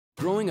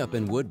Growing up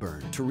in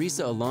Woodburn,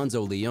 Teresa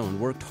Alonso Leon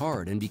worked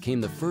hard and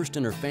became the first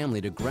in her family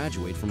to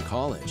graduate from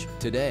college.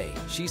 Today,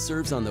 she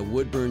serves on the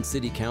Woodburn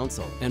City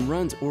Council and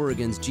runs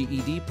Oregon's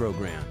GED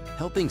program,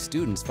 helping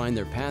students find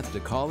their path to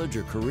college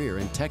or career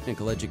in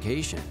technical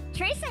education.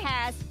 Teresa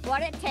has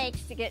what it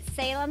takes to get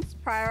Salem's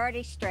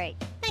priorities straight.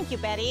 Thank you,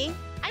 Betty.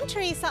 I'm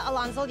Teresa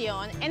Alonso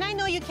Leon, and I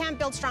know you can't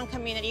build strong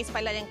communities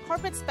by letting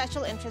corporate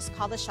special interests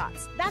call the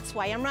shots. That's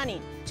why I'm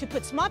running, to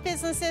put small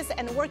businesses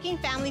and working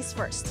families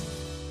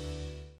first.